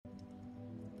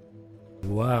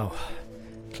Wow.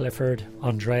 Clifford,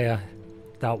 Andrea,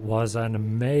 that was an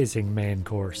amazing main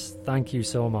course. Thank you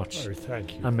so much. Oh,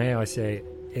 thank you. And may I say,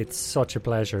 it's such a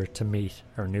pleasure to meet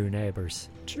our new neighbours.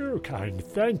 Too kind.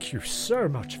 Thank you so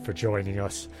much for joining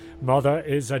us. Mother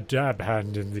is a dab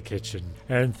hand in the kitchen.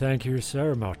 And thank you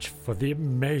so much for the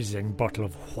amazing bottle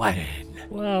of wine.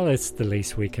 Well, it's the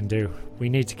least we can do. We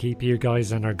need to keep you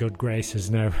guys in our good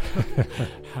graces now.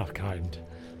 How kind.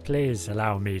 Please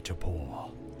allow me to pour.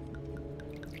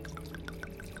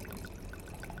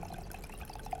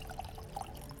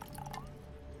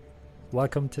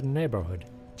 Welcome to the neighbourhood.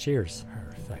 Cheers.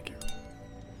 Oh, thank you.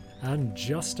 And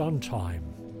just on time,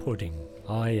 pudding.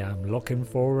 I am looking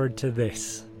forward to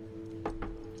this.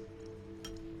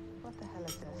 What the hell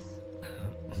is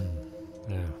this?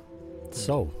 Yeah.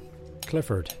 So,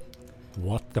 Clifford,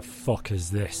 What the fuck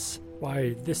is this?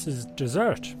 Why, this is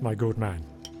dessert, my good man.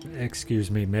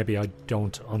 excuse me, maybe I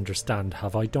don't understand.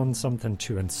 Have I done something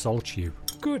to insult you?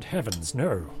 Good heavens,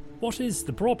 no. What is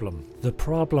the problem? The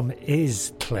problem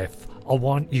is, Cliff, I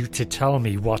want you to tell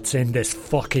me what's in this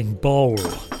fucking bowl.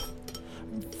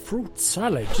 Fruit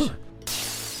salad.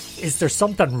 Is there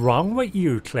something wrong with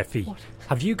you, Cliffy? What?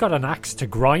 Have you got an axe to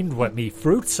grind with me?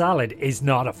 Fruit salad is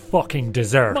not a fucking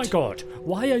dessert. My God,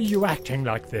 why are you acting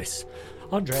like this?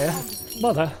 Andrea,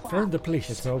 Mother, phone the police.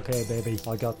 It's okay, baby.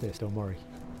 I got this, don't worry.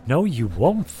 No, you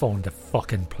won't phone the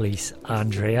fucking police,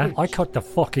 Andrea. I cut the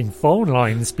fucking phone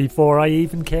lines before I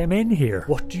even came in here.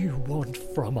 What do you want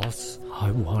from us?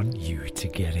 I want you to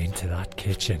get into that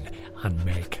kitchen and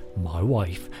make my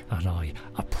wife and I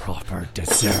a proper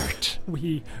dessert.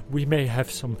 We may have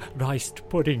some rice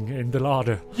pudding in the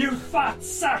larder. You fat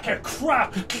sack of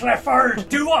crap, Clifford!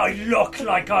 Do I look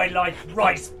like I like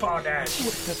rice pudding?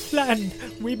 Flan!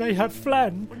 We may have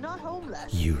flan. We're not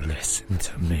homeless. You listen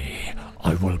to me.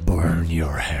 I will burn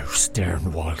your house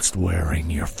down whilst wearing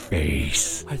your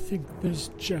face. I think there's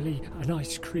jelly and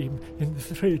ice cream in the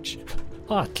fridge.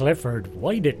 Ah, Clifford,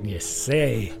 why didn't you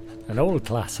say? An old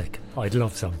classic. I'd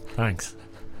love some, thanks.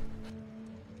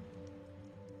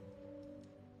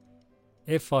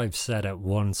 If I've said it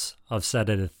once, I've said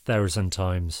it 1,000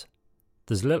 times.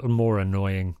 There's little more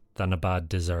annoying than a bad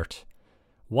dessert.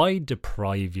 Why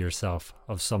deprive yourself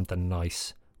of something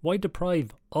nice? Why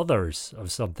deprive others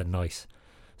of something nice?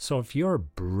 So if you're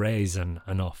brazen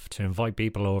enough to invite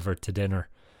people over to dinner,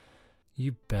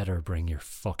 you better bring your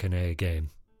fucking A game.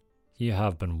 You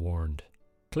have been warned.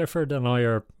 Clifford and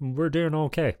we're doing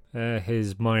okay.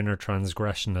 His minor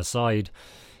transgression aside,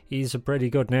 he's a pretty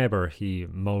good neighbour. He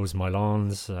mows my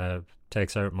lawns,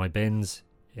 takes out my bins.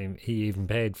 He even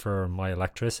paid for my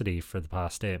electricity for the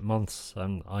past 8 months,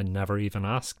 and I never even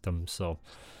asked him. So,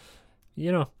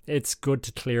 you know, it's good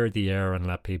to clear the air and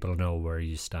let people know where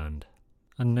you stand.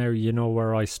 And now you know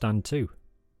where I stand too.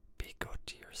 Be good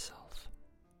to yourself.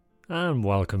 And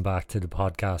welcome back to the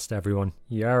podcast, everyone.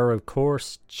 You are, of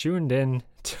course, tuned in.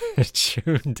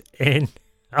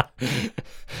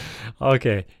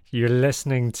 Okay, you're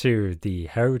listening to the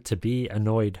How to Be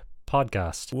Annoyed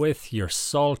podcast with your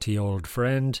salty old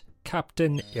friend,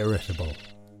 Captain Irritable.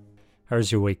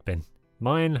 How's your week been?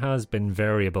 Mine has been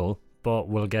variable, but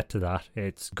we'll get to that.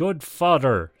 It's good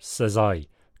fodder, says I.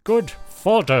 Good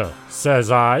fodder, says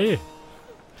I.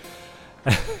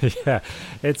 Yeah,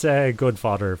 it's a good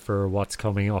fodder for what's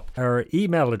coming up. Our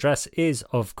email address is,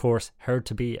 of course,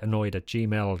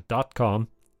 howtobeannoyed@gmail.com.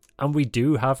 And we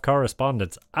do have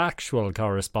correspondence, actual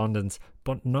correspondence,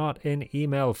 but not in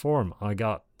email form. I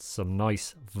got some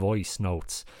nice voice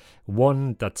notes.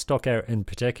 One that stuck out in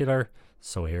particular,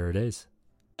 so here it is.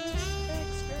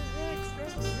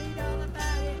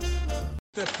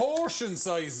 The portion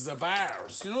sizes of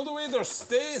bars, you know the way they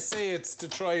say it's to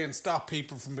try and stop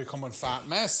people from becoming fat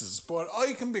messes, but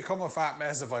I can become a fat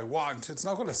mess if I want. It's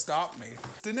not going to stop me.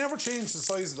 They never change the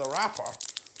size of the wrapper.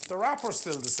 The wrapper's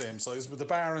still the same size with the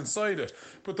bar inside it,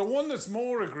 but the one that's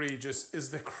more egregious is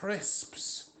the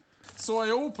crisps. So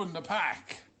I opened the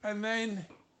pack and then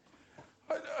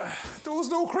there was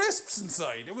no crisps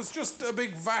inside. It was just a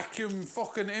big vacuum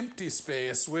fucking empty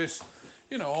space with,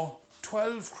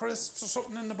 12 crisps or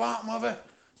something in the bottom of it.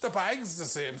 The bag's the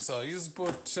same size,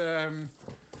 but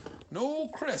no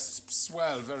crisps.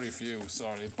 Well, very few,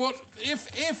 sorry. But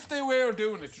if they were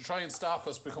doing it to try and stop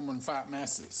us becoming fat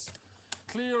messes,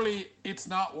 clearly it's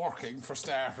not working for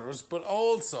starters, but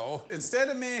also, instead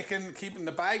of keeping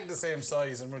the bag the same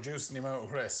size and reducing the amount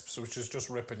of crisps, which is just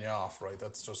ripping you off, right?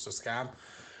 That's just a scam.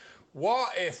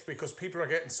 What if, because people are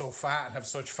getting so fat and have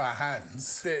such fat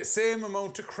hands, the same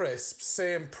amount of crisps,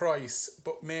 same price,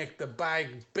 but make the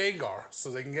bag bigger so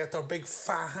they can get their big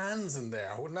fat hands in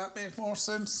there? Wouldn't that make more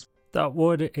sense? That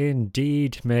would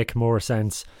indeed make more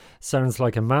sense. Sounds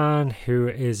like a man who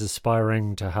is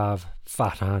aspiring to have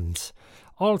fat hands.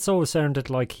 Also sounded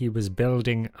like he was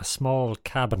building a small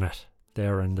cabinet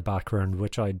there in the background,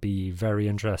 which I'd be very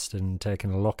interested in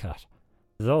taking a look at.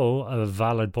 Though a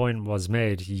valid point was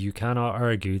made, you cannot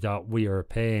argue that we are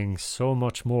paying so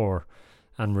much more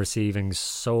and receiving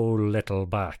so little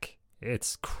back.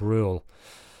 It's cruel.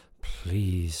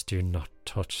 Please do not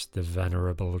touch the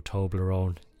venerable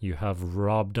Toblerone. You have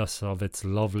robbed us of its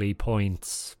lovely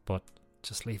points, but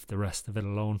just leave the rest of it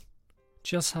alone.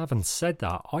 Just having said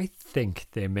that, I think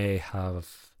they may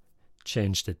have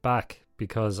changed it back,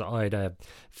 because I had a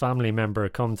family member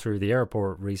come through the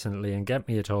airport recently and get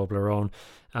me a Toblerone,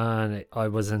 and I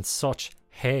was in such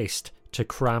haste to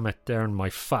cram it down my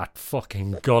fat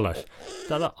fucking gullet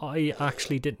that I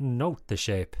actually didn't note the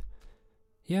shape.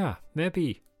 Yeah,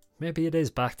 maybe it is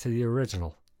back to the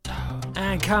original.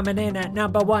 And coming in at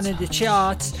number 1 in the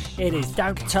charts, it is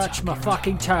Don't Touch My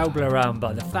Fucking Toblerone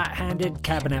by the Fat-Handed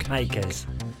Cabinet Makers.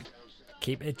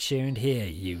 Keep it tuned here,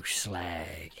 you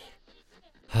slag.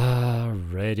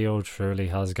 Radio truly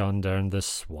has gone down the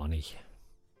Swanee.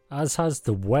 As has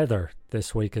the weather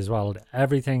this week as well.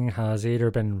 Everything has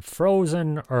either been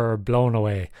frozen or blown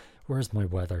away. Where's my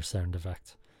weather sound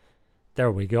effect?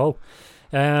 There we go.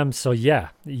 So yeah,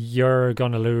 you're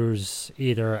going to lose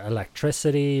either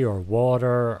electricity or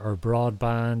water or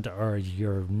broadband, or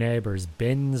your neighbour's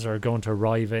bins are going to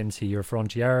arrive into your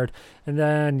front yard, and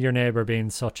then your neighbour, being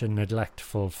such a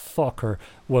neglectful fucker,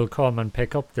 will come and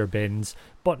pick up their bins,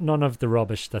 but none of the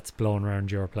rubbish that's blown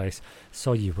around your place.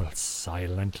 So you will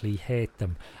silently hate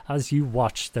them as you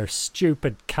watch their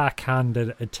stupid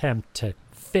cack-handed attempt to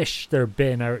fish their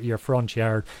bin out your front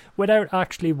yard without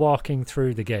actually walking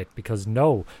through the gate, because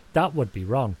no, that would be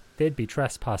wrong. They'd be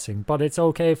trespassing, but it's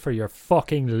okay for your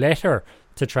fucking litter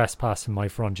to trespass in my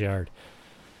front yard.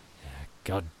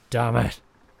 God damn it.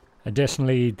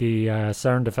 Additionally, the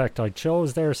sound effect I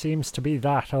chose there seems to be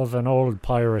that of an old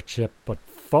pirate ship, but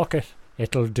fuck it,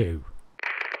 it'll do.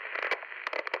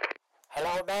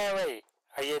 Hello, Mary.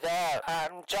 Are you there?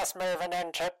 I'm just moving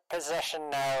into position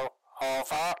now.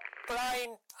 Over.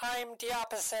 Brian, I'm the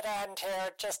opposite end here.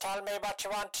 Just tell me what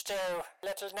you want to do.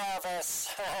 Little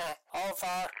nervous.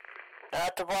 Over.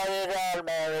 Not to worry at all,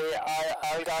 Mary.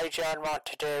 I'll guide you on what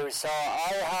to do. So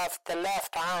I have the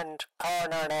left-hand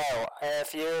corner now.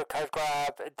 If you could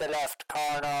grab the left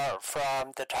corner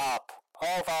from the top.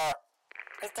 Over.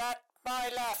 Is that my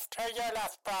left or your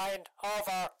left, Brian?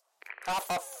 Over. Oh,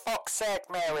 for fuck's sake,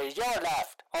 Mary. Your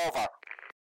left. Over.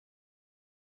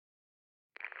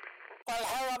 Well,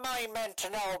 how am I meant to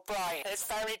know, Brian? It's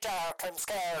very dark. I'm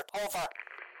scared. Over.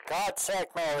 God's sake,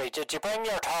 Mary. Did you bring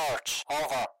your torch?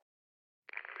 Over.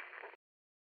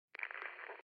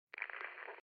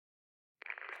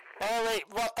 Mary,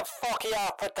 what the fuck are you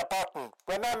up with the button?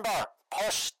 Remember,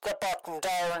 push the button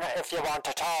down if you want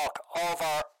to talk.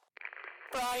 Over.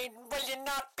 Brian, will you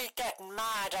not be getting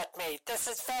mad at me? This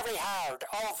is very hard.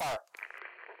 Over.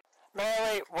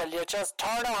 Mary, will you just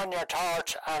turn on your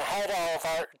torch and head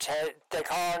over to the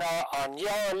corner on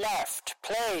your left,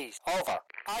 please? Over.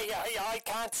 I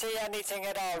can't see anything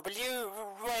at all. Will you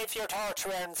wave your torch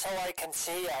around so I can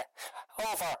see you?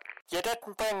 Over. You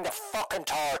didn't bring the fucking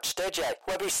torch, did you?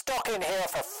 We'll be stuck in here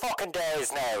for fucking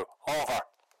days now. Over.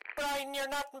 Brian, you're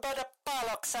nothing but a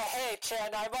bollocks. I hate you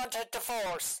and I want a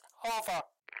divorce. Over.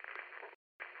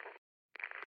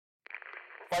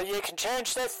 Well, you can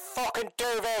change this fucking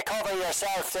duvet cover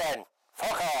yourself then.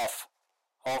 Fuck off.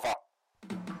 Over.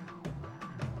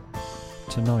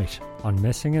 Tonight on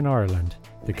Missing in Ireland,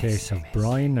 the case of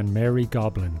Brian and Mary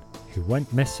Goblin, who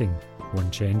went missing when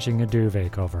changing a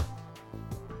duvet cover.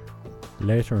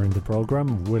 Later in the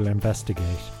programme, we'll investigate,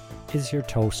 is your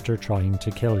toaster trying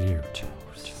to kill you?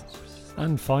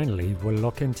 And finally, we'll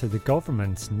look into the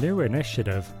government's new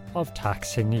initiative of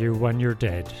taxing you when you're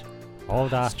dead. All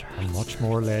that and much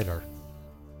more later.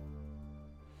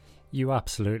 You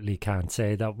absolutely can't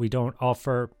say that we don't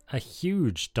offer a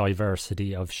huge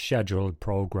diversity of scheduled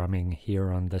programming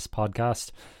here on this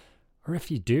podcast. Or if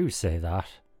you do say that,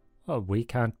 well, we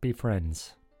can't be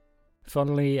friends.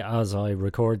 Funnily, as I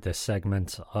record this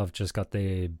segment, I've just got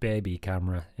the baby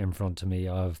camera in front of me.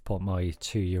 I've put my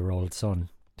 2-year-old son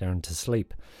down to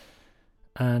sleep.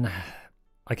 And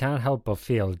I can't help but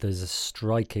feel there's a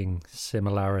striking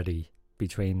similarity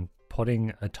between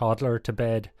putting a toddler to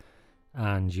bed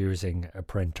and using a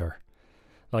printer.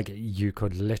 Like, you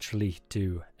could literally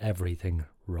do everything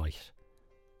right,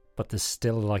 but there's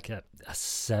still like a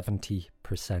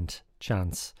 70%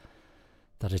 chance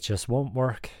that it just won't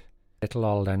work. It'll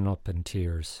all end up in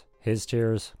tears. His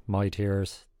tears, my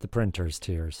tears, the printer's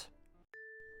tears.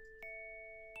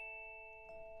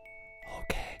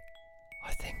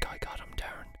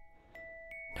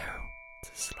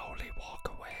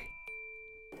 walk away.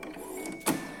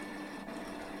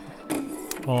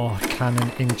 Oh, Canon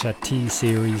Inkjet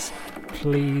T-Series.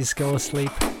 Please go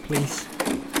asleep, please.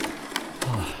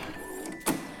 Oh,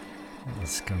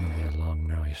 it's gonna be a long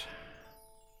night.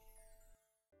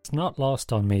 It's not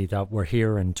lost on me that we're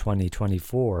here in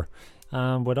 2024,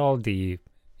 and with all the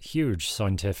huge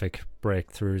scientific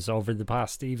breakthroughs over the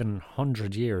past even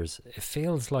 100 years, it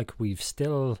feels like we've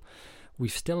still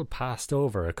passed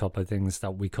over a couple of things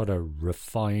that we could have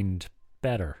refined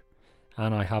better,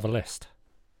 and I have a list.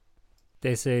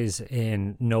 This is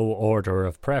in no order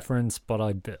of preference, but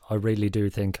I really do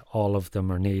think all of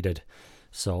them are needed.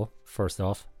 So, first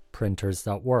off, printers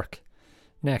that work.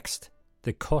 Next,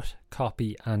 the cut,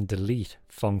 copy and delete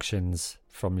functions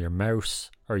from your mouse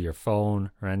or your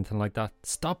phone or anything like that.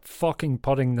 Stop fucking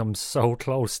putting them so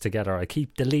close together. I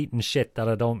keep deleting shit that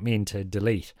I don't mean to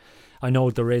delete. I know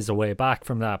there is a way back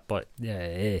from that, but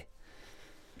yeah.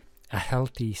 A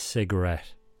healthy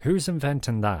cigarette. Who's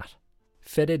inventing that?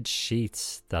 Fitted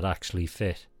sheets that actually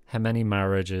fit. How many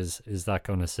marriages is that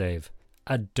going to save?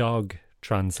 A dog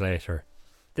translator.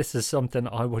 This is something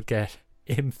I would get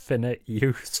infinite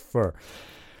use for.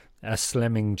 A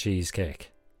slimming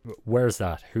cheesecake. Where's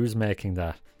that? Who's making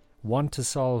that? Want to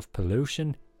solve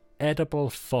pollution? Edible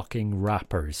fucking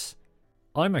wrappers.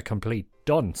 I'm a complete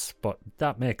dunce, but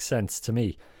that makes sense to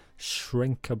me.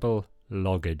 Shrinkable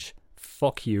luggage.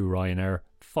 Fuck you, Ryanair.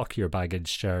 Fuck your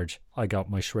baggage charge. I got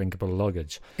my shrinkable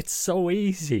luggage. It's so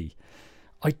easy.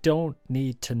 I don't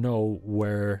need to know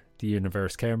where the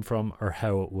universe came from or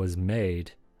how it was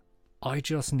made. I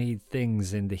just need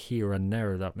things in the here and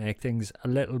now that make things a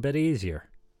little bit easier.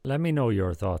 Let me know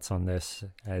your thoughts on this.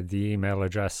 The email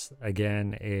address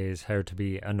again is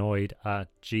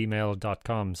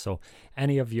howtobeannoyed@gmail.com. So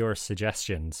any of your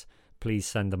suggestions, please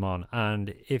send them on.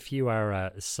 And if you are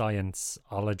a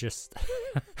scienceologist,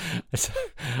 a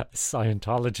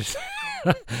Scientologist,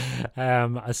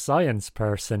 a science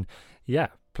person, yeah,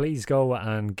 please go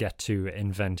and get to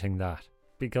inventing that,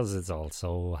 because it's all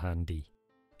so handy.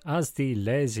 As the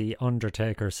lazy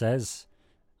Undertaker says,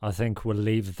 I think we'll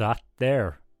leave that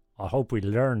there. I hope we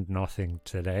learned nothing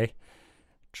today.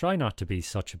 Try not to be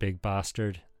such a big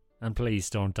bastard, and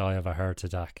please don't die of a heart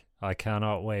attack. I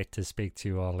cannot wait to speak to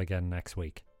you all again next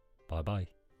week. Bye bye.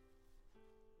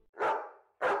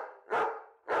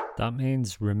 That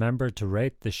means remember to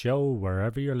rate the show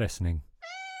wherever you're listening.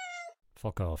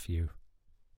 Fuck off, you.